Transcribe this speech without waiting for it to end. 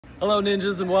Hello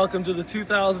Ninjas and welcome to the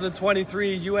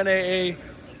 2023 UNAA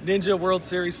Ninja World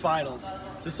Series Finals.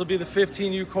 This will be the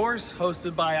 15U course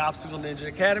hosted by Obstacle Ninja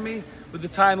Academy with a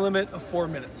time limit of 4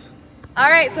 minutes.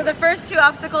 All right, so the first two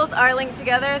obstacles are linked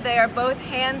together. They are both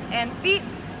hands and feet.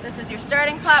 This is your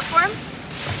starting platform.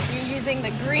 You're using the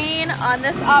green on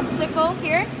this obstacle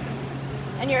here.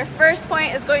 And your first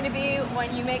point is going to be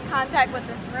when you make contact with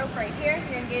this rope right here.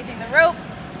 You're engaging the rope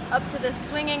up to this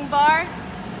swinging bar.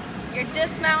 Your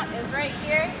dismount is right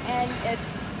here, and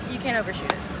you can't overshoot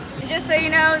it. And just so you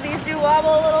know, these do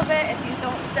wobble a little bit if you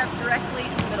don't step directly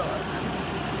in the middle of them.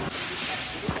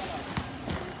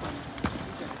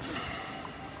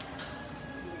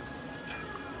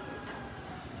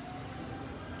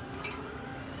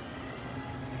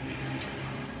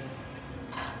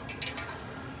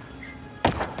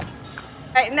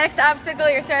 All right, next obstacle,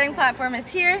 your starting platform is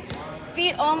here.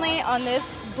 Feet only on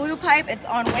this blue pipe. It's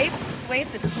on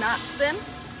weights, it does not spin.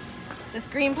 This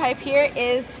green pipe here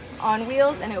is on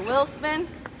wheels and it will spin.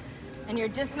 And your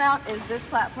dismount is this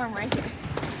platform right here.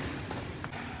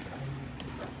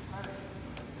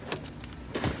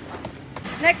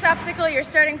 Next obstacle, your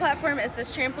starting platform is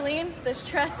this trampoline. This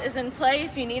truss is in play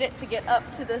if you need it to get up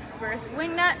to this first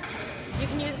wing nut. You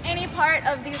can use any part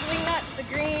of these wing nuts, the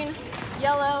green,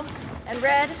 yellow, and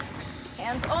red,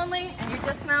 hands only, and your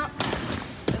dismount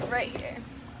is right here.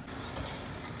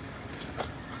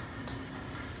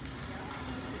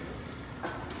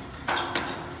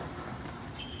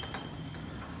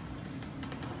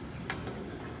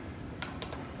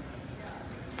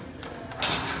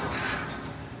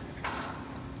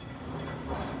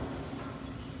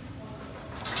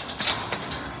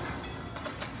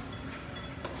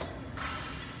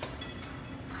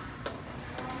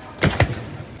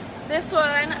 This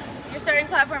one, your starting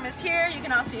platform is here. You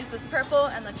can also use this purple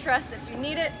and the truss if you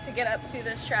need it to get up to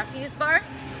this trapeze bar.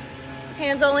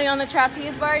 Hands only on the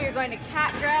trapeze bar. You're going to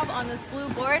cat grab on this blue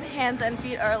board. Hands and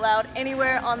feet are allowed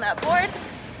anywhere on that board.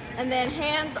 And then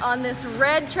hands on this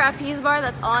red trapeze bar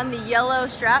that's on the yellow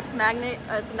straps. It's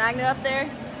a magnet up there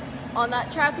on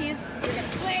that trapeze. You're going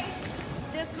to swing,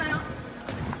 dismount,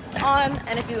 on,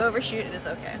 and if you overshoot, it is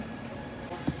okay.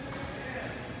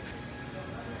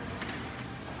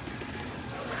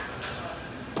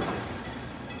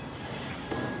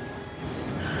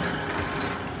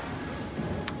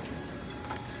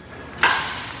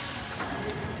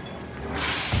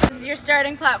 Your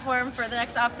starting platform for the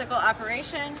next obstacle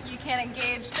operation. You can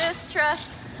engage this truss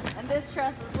and this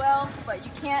truss as well, but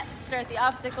you can't start the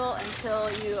obstacle until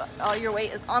all your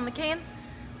weight is on the canes.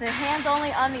 The hands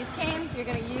only on these canes. You're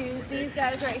going to use these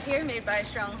guys right here, made by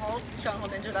Stronghold,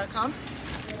 strongholdninja.com.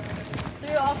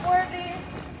 Through all four of these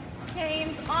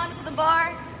canes onto the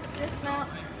bar, dismount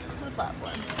to the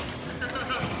platform.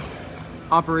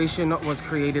 Operation was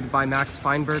created by Max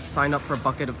Feinberg. Sign up for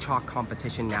Bucket of Chalk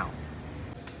competition now.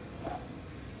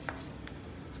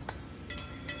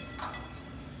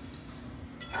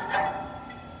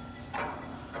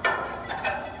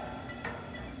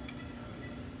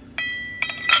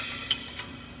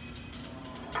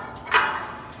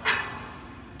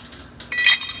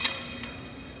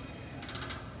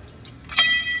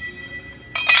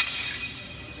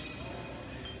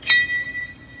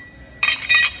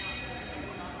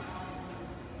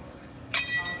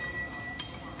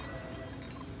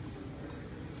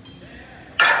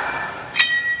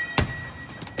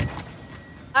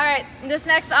 All right, this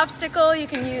next obstacle, you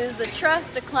can use the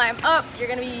truss to climb up. You're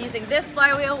gonna be using this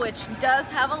flywheel, which does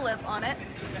have a lip on it.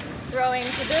 Throwing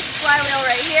to this flywheel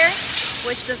right here,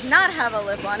 which does not have a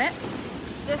lip on it.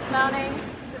 Dismounting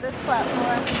to this platform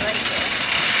right here.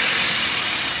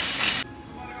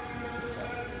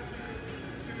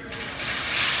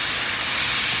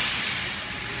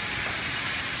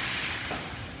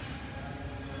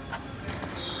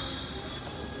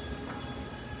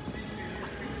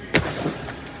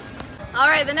 All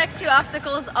right, the next two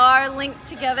obstacles are linked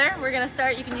together. We're gonna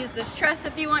start, you can use this truss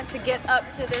if you want to get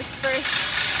up to this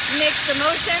first mixed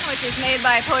emotion, which is made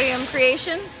by Podium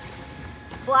Creations.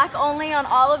 Black only on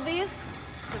all of these.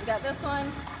 So we've got this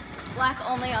one, black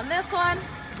only on this one,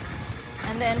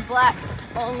 and then black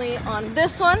only on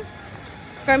this one.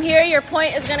 From here, your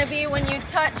point is gonna be when you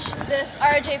touch this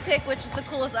RJ pick, which is the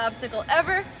coolest obstacle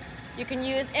ever. You can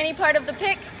use any part of the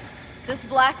pick. This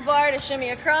black bar to shimmy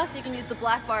across. You can use the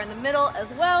black bar in the middle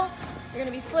as well. You're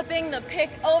gonna be flipping the pick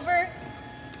over,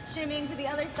 shimmying to the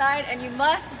other side, and you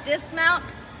must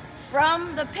dismount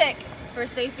from the pick for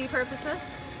safety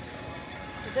purposes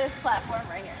to this platform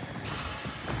right here.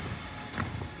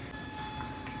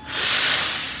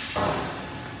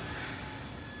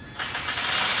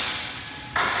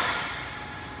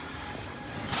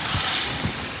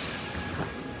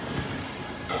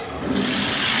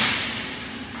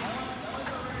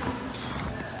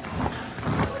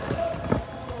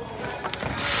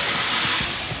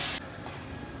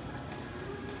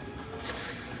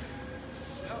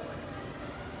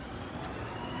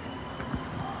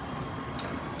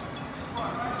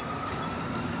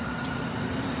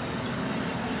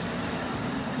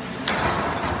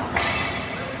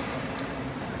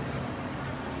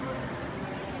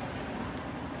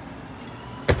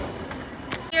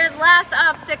 last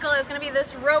obstacle is gonna be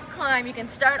this rope climb. You can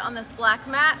start on this black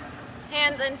mat,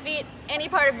 hands and feet, any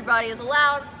part of your body is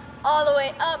allowed, all the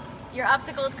way up. Your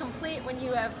obstacle is complete when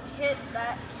you have hit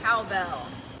that cowbell.